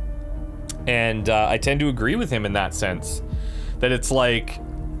 And I tend to agree with him in that sense. That it's like,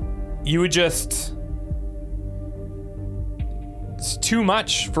 you would just... It's too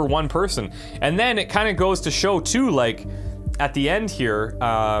much for one person. And then it kind of goes to show too, like, at the end here,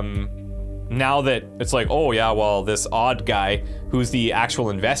 now that it's like, oh yeah, well, this Odd guy, who's the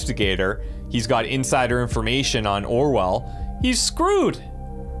actual investigator, he's got insider information on Orwell, he's screwed.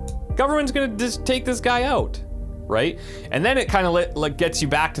 Government's gonna just take this guy out, right? And then it kind of like gets you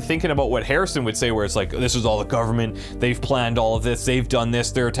back to thinking about what Harrison would say, where it's like, this is all the government, they've planned all of this, they've done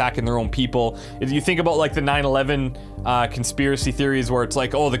this, they're attacking their own people. If you think about, like, the 9/11 conspiracy theories, where it's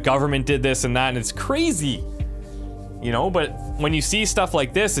like, oh, the government did this and that, and it's crazy, you know? But when you see stuff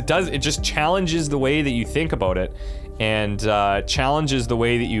like this, it just challenges the way that you think about it, and challenges the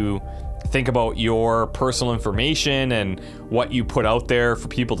way that you think about your personal information and what you put out there for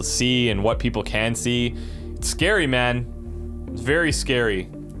people to see and what people can see. It's scary, man. It's very scary.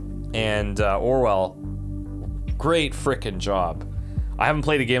 And Orwell, great frickin' job. I haven't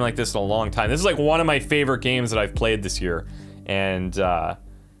played a game like this in a long time. This is like one of my favorite games that I've played this year. And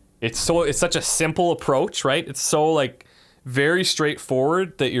it's such a simple approach, right? It's so, like, very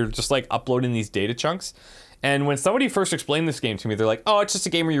straightforward that you're just, like, uploading these data chunks. And when somebody first explained this game to me, they're like, oh, it's just a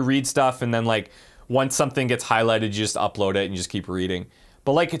game where you read stuff, and then, like, once something gets highlighted, you just upload it and you just keep reading.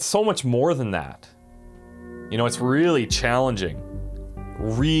 But, like, it's so much more than that. You know, it's really challenging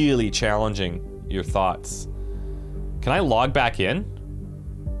your thoughts. Can I log back in?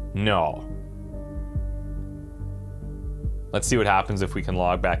 No. Let's see what happens if we can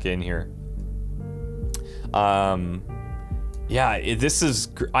log back in here. Yeah, this is...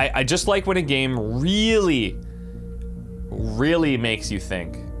 I just like when a game really makes you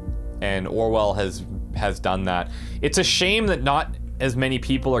think. And Orwell has done that. It's a shame that not as many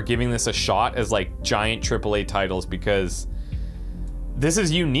people are giving this a shot as, like, giant AAA titles, because this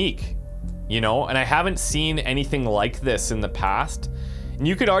is unique, you know? And I haven't seen anything like this in the past. And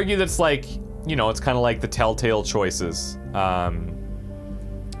you could argue that it's like, you know, it's kind of like the Telltale choices.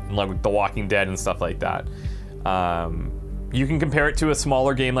 Like The Walking Dead and stuff like that. You can compare it to a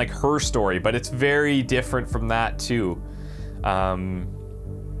smaller game like Her Story, but it's very different from that too.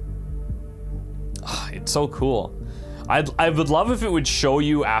 It's so cool. I would love if it would show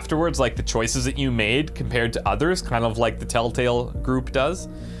you afterwards, like, the choices that you made compared to others, kind of like the Telltale group does,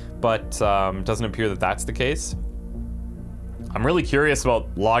 but doesn't appear that that's the case. I'm really curious about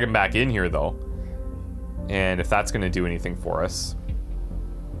logging back in here though, and if that's gonna do anything for us.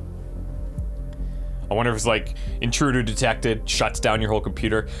 I wonder if it's like intruder detected, shuts down your whole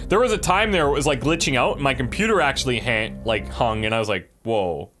computer. There was a time there it was like glitching out, and my computer actually hung, and I was like,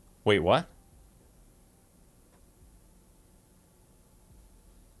 whoa, wait, what?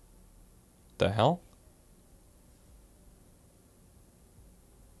 The hell?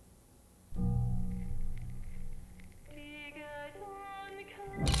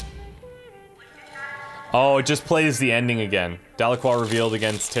 Oh, it just plays the ending again. Delacroix revealed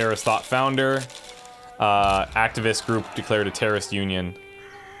against terrorist thought founder. Activist group declared a terrorist union.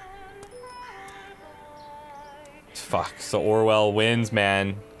 Fuck, so Orwell wins,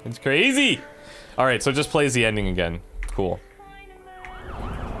 man. It's crazy! Alright, so it just plays the ending again. Cool.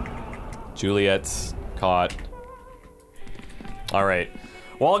 Juliet's caught. All right.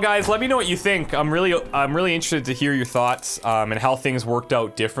 Well, guys, let me know what you think. I'm really interested to hear your thoughts and how things worked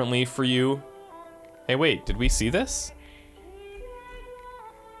out differently for you. Hey, wait, did we see this?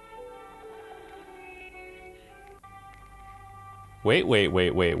 Wait. Wait.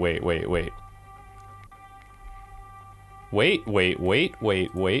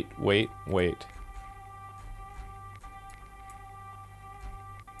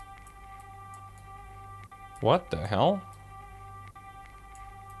 What the hell?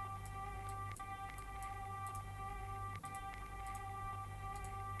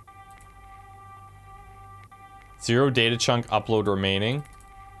 Zero data chunk upload remaining.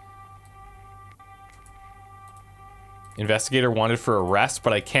 Investigator wanted for arrest,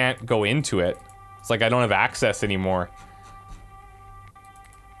 but I can't go into it. It's like I don't have access anymore.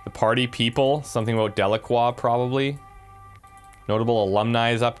 The party people, something about Delacroix probably. Notable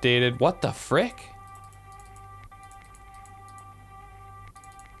alumni is updated. What the frick?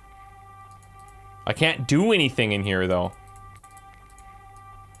 I can't do anything in here though.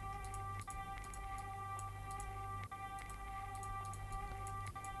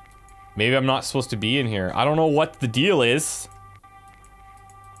 Maybe I'm not supposed to be in here. I don't know what the deal is.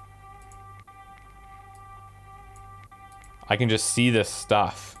 I can just see this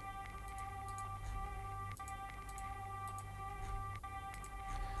stuff.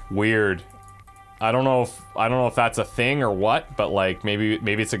 Weird. I don't know if that's a thing or what, but like maybe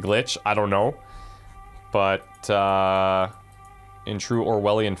it's a glitch. I don't know. But in true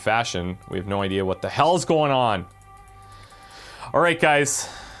Orwellian fashion, we have no idea what the hell's going on. All right, guys.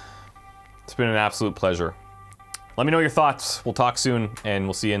 It's been an absolute pleasure. Let me know your thoughts. We'll talk soon, and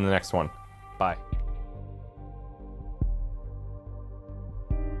we'll see you in the next one. Bye.